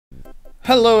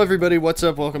Hello everybody, what's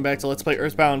up? Welcome back to Let's Play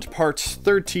Earthbound Part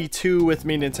 32 with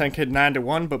me,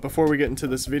 NintenKid921. But before we get into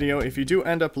this video, if you do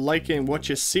end up liking what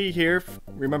you see here,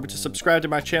 remember to subscribe to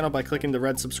my channel by clicking the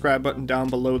red subscribe button down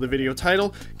below the video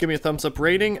title. Give me a thumbs up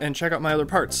rating and check out my other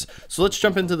parts. So let's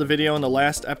jump into the video. In the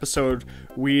last episode,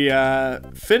 we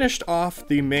finished off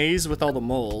the maze with all the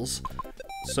moles.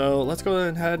 So let's go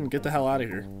ahead and get the hell out of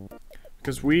here,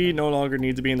 because we no longer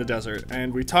need to be in the desert.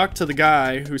 And we talked to the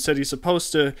guy who said he's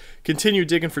supposed to continue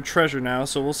digging for treasure now,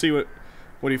 so we'll see what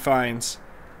he finds.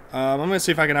 I'm gonna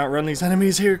see if I can outrun these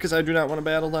enemies here, because I do not want to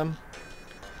battle them.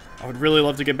 I would really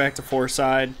love to get back to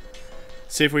Fourside,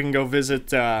 see if we can go visit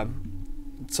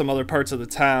some other parts of the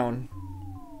town.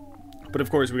 But of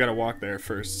course we gotta walk there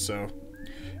first, so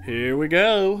here we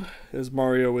go, as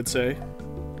Mario would say.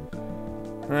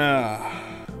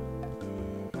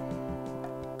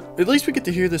 At least we get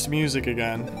to hear this music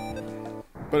again.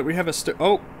 But we have a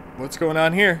oh, what's going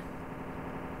on here?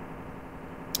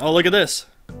 Oh, look at this.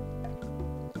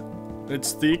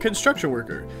 It's the construction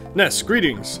worker. Ness,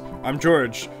 greetings. I'm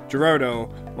George.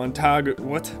 Gerardo Montagu.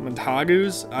 What?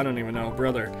 Montagu's? I don't even know,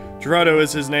 brother. Gerardo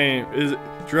is his name.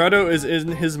 Gerardo is in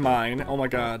his mine. Oh my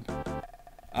god.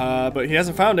 But he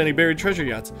hasn't found any buried treasure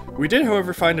yet. We did,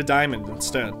 however, find a diamond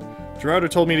instead. Gerardo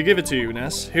told me to give it to you,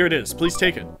 Ness. Here it is. Please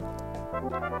take it.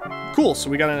 Cool, so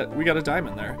we got a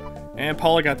diamond there. And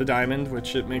Paula got the diamond,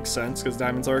 which it makes sense, because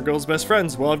diamonds are a girl's best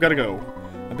friends. Well, I've got to go.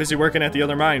 I'm busy working at the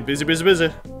other mine. Busy, busy,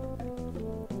 busy.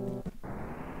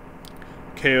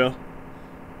 Okay,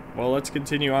 well, let's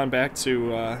continue on back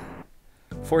to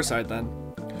Fourside then.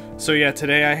 So yeah,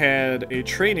 today I had a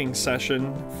training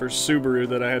session for Subaru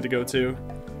that I had to go to,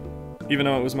 even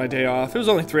though it was my day off. It was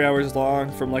only 3 hours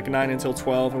long, from like 9 until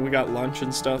 12, and we got lunch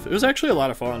and stuff. It was actually a lot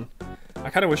of fun. I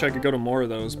kind of wish I could go to more of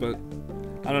those, but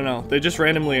I don't know. They just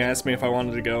randomly asked me if I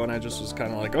wanted to go, and I just was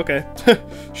kind of like, okay,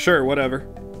 sure, whatever.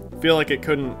 Feel like it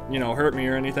couldn't, you know, hurt me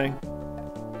or anything.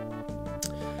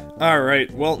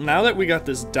 Alright, well, now that we got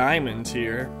this diamond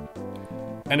here,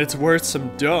 and it's worth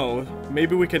some dough,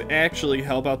 maybe we could actually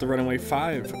help out the Runaway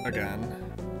Five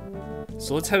again.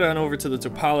 So let's head on over to the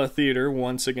Topala Theater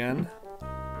once again.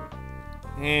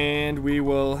 And we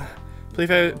will...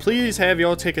 Please have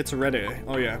your tickets ready.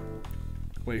 Oh, yeah.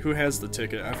 Wait, who has the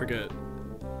ticket? I forget.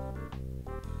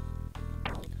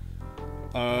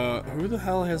 Who the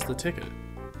hell has the ticket?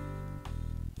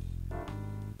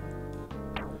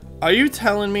 Are you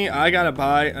telling me I gotta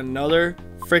buy another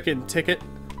freaking ticket?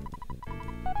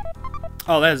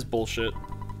 Oh, that is bullshit.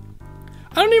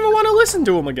 I don't even want to listen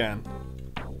to him again.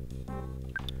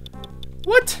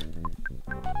 What?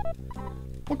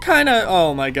 What kind of...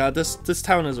 Oh my god, this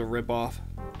town is a ripoff.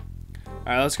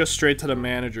 Alright, let's go straight to the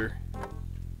manager.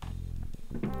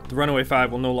 The Runaway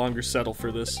Five will no longer settle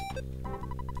for this.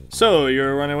 So,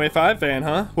 you're a Runaway Five fan,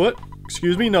 huh? What?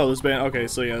 Excuse me? No, this band... Okay,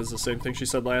 so yeah, it's the same thing she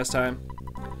said last time.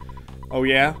 Oh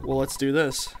yeah? Well, let's do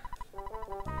this.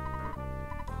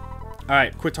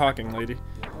 Alright, quit talking, lady.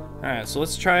 Alright, so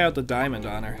let's try out the diamond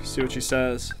on her. See what she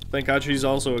says. Thank God she's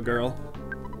also a girl.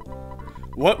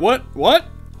 What?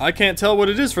 I can't tell what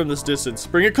it is from this distance.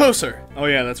 Bring it closer! Oh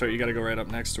yeah, that's right, you gotta go right up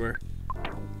next to her.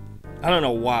 I don't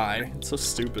know why. It's so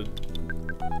stupid.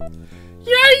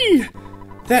 Yay!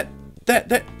 That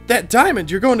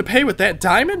diamond! You're going to pay with that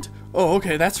diamond? Oh,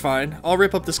 okay, that's fine. I'll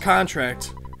rip up this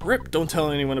contract. Rip, don't tell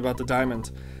anyone about the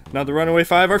diamond. Now the Runaway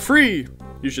Five are free!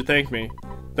 You should thank me.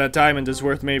 That diamond is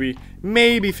worth maybe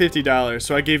 $50,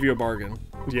 so I gave you a bargain.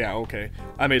 Yeah, okay.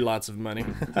 I made lots of money.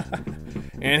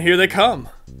 And here they come.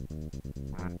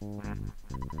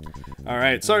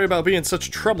 Alright, sorry about being such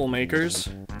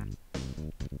troublemakers.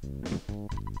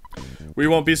 We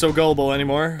won't be so gullible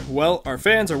anymore. Well, our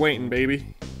fans are waiting,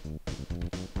 baby.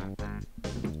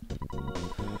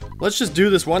 Let's just do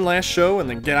this one last show and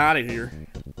then get out of here.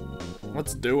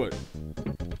 Let's do it.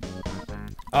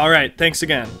 Alright, thanks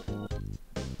again.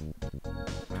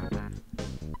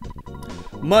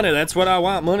 Money, that's what I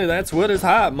want. Money, that's what is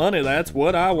hot. Money, that's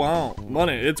what I want.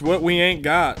 Money, it's what we ain't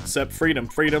got. Except freedom.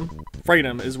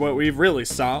 Freedom is what we've really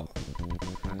sought.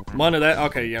 Money, that...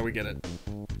 Okay, yeah, we get it.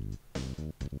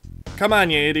 Come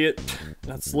on, you idiot.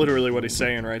 That's literally what he's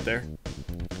saying right there.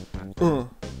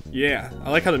 Yeah, I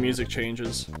like how the music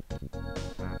changes.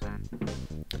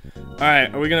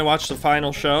 Alright, are we gonna watch the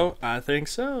final show? I think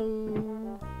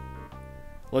so.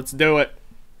 Let's do it.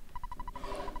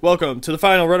 Welcome to the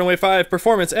final Runaway Five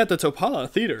performance at the Topala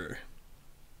Theater.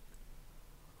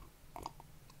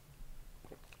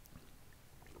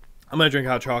 I'm gonna drink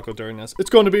hot chocolate during this. It's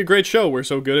going to be a great show. We're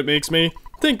so good it makes me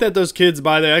think that those kids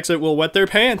by the exit will wet their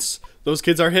pants. Those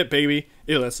kids are hip, baby.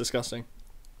 Ew, that's disgusting.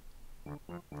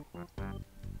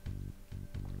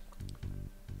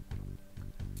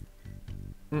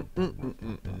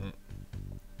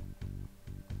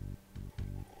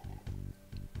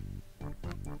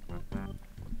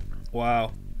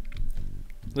 Wow.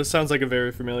 This sounds like a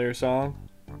very familiar song.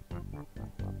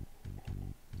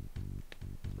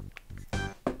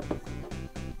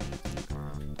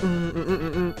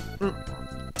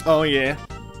 Oh yeah.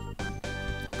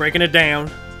 Breaking it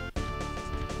down.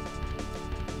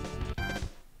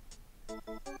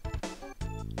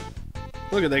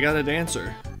 Look at, they got a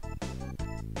dancer.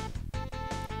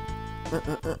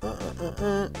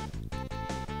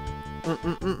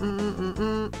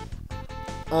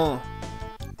 Oh.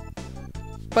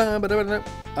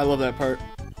 I love that part.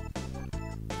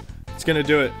 It's gonna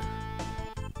do it.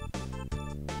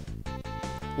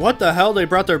 What the hell? They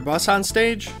brought their bus on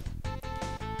stage?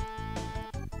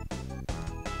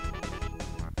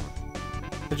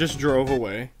 It just drove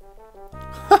away.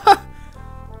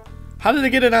 How did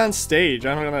they get it on stage?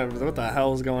 I don't know what the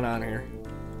hell is going on here.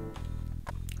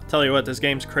 Tell you what, this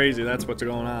game's crazy. That's what's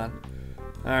going on.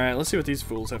 Alright, let's see what these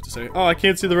fools have to say. Oh, I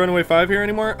can't see the Runaway Five here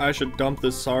anymore? I should dump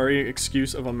this sorry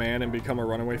excuse of a man and become a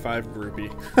Runaway Five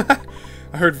groupie.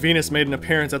 I heard Venus made an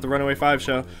appearance at the Runaway Five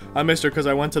show. I missed her because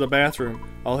I went to the bathroom.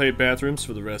 I'll hate bathrooms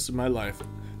for the rest of my life.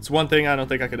 It's one thing I don't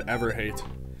think I could ever hate.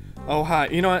 Oh, hi.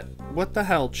 You know what? What the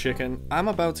hell, chicken? I'm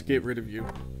about to get rid of you.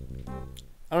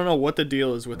 I don't know what the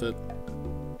deal is with it.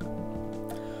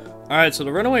 Alright, so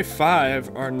the Runaway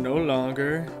Five are no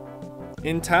longer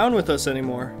in town with us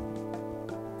anymore.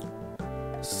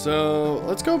 So,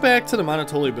 let's go back to the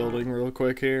Monotoli building real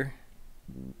quick here.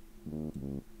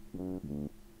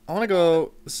 I want to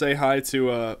go say hi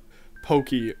to,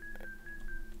 Pokey.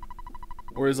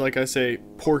 Or as like I say,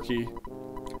 Porky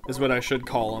is what I should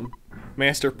call him.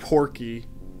 Master Porky.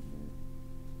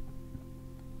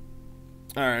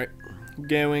 Alright,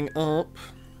 going up.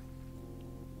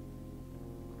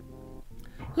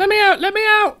 Let me out! Let me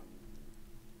out!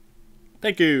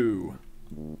 Thank you.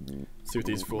 Let's see what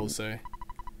these fools say.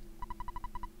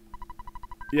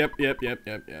 Yep.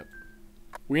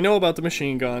 We know about the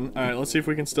machine gun. Alright, let's see if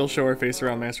we can still show our face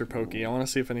around Master Pokey. I want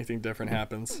to see if anything different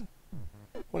happens.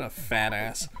 What a fat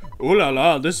ass. Ooh la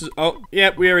la, this is... Oh,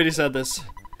 yep, we already said this.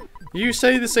 You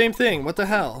say the same thing. What the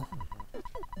hell?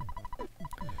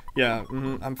 Yeah,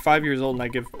 I'm 5 years old and I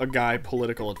give a guy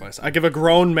political advice. I give a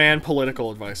grown man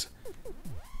political advice.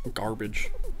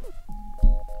 Garbage.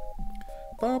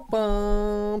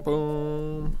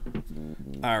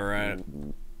 Alright.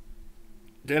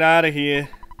 Get out of here.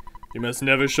 You must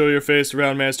never show your face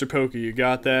around Master Pokey. You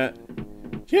got that?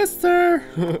 Yes, sir!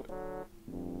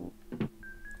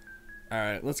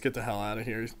 Alright, let's get the hell out of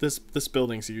here. This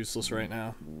building's useless right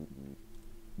now.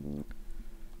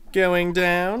 Going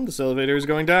down. This elevator is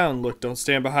going down. Look, don't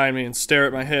stand behind me and stare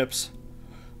at my hips.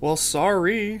 Well,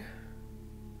 sorry.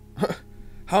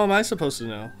 How am I supposed to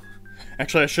know?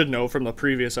 Actually, I should know from the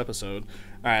previous episode.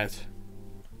 Alright.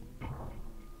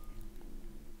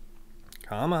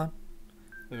 Come on.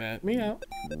 Let me out.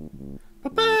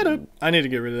 I need to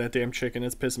get rid of that damn chicken.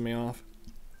 It's pissing me off.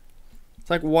 It's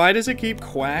like, why does it keep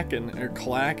quacking or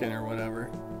clacking or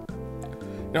whatever?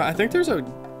 You know, I think there's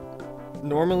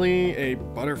normally a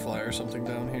butterfly or something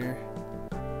down here.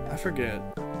 I forget.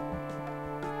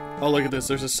 Oh, look at this.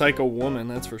 There's a psycho woman,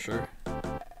 that's for sure.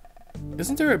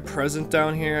 Isn't there a present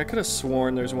down here? I could have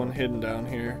sworn there's one hidden down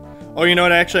here. Oh, you know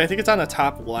what? Actually, I think it's on the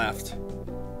top left.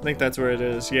 I think that's where it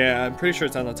is. Yeah, I'm pretty sure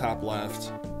it's on the top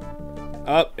left.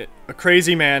 Oh, a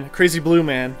crazy man. Crazy blue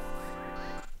man.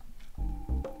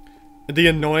 The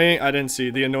annoying... I didn't see.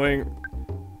 The annoying...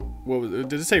 What was it?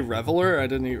 Did it say reveler? I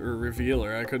didn't even... Or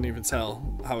revealer. I couldn't even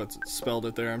tell how it spelled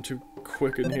it there. I'm too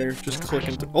quick in here. Just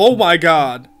clicking. Oh my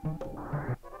god!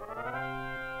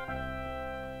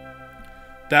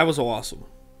 That was awesome.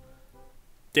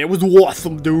 That was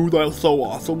awesome, dude. That was so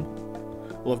awesome.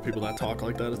 I love people that talk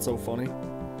like that. It's so funny.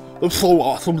 That's so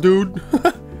awesome, dude.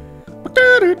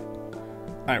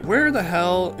 Alright, where the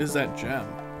hell is that gem?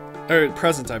 Or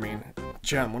present, I mean.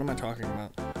 Gem, what am I talking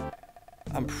about?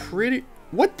 I'm pretty...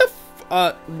 What the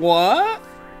what?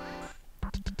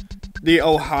 The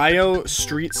Ohio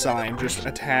street sign just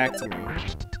attacked me.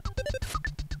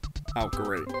 Oh,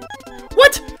 great.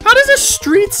 What? How does a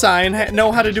street sign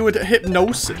know how to do a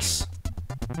hypnosis?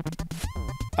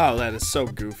 Oh, that is so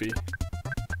goofy.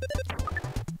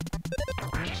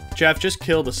 Jeff, just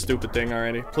kill the stupid thing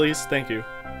already. Please, thank you.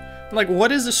 I'm like,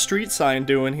 what is a street sign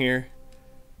doing here?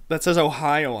 That says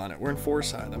Ohio on it. We're in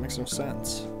Forsyth. That makes no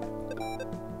sense.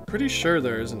 Pretty sure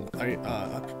there is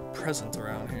a present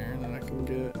around here that I can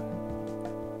get.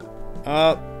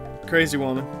 Crazy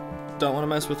woman. Don't want to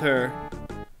mess with her.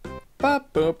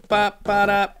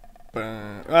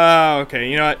 Oh, okay.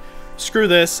 You know what? screw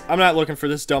this. I'm not looking for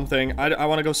this dumb thing. I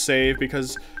want to go save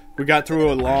because we got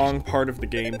through a long part of the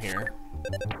game here.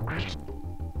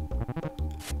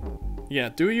 Yeah,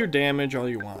 do your damage all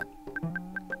you want.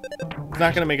 It's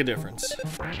not gonna make a difference.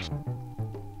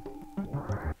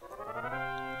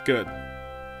 Good.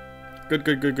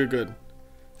 Good.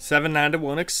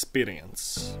 791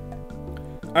 experience.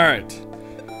 Alright.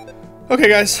 Okay,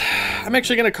 guys. I'm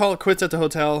actually gonna call it quits at the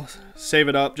hotel. Save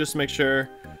it up, just to make sure.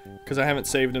 Because I haven't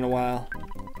saved in a while.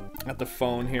 At the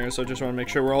phone here, so just want to make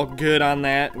sure we're all good on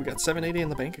that. We got 780 in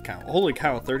the bank account. Holy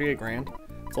cow, 38 grand.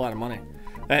 That's a lot of money.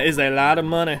 That is a lot of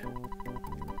money.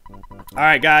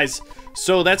 Alright, guys.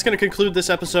 So that's going to conclude this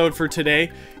episode for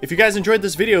today. If you guys enjoyed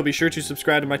this video, be sure to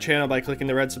subscribe to my channel by clicking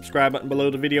the red subscribe button below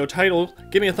the video title.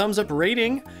 Give me a thumbs up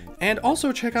rating, and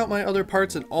also check out my other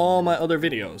parts and all my other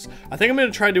videos. I think I'm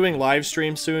going to try doing live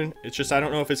streams soon. It's just I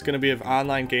don't know if it's going to be of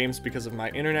online games because of my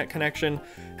internet connection,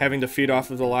 having to feed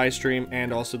off of the live stream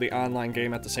and also the online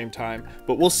game at the same time.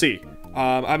 But we'll see.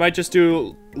 I might just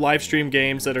do live stream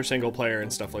games that are single player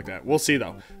and stuff like that. We'll see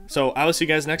though. So I will see you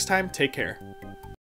guys next time. Take care.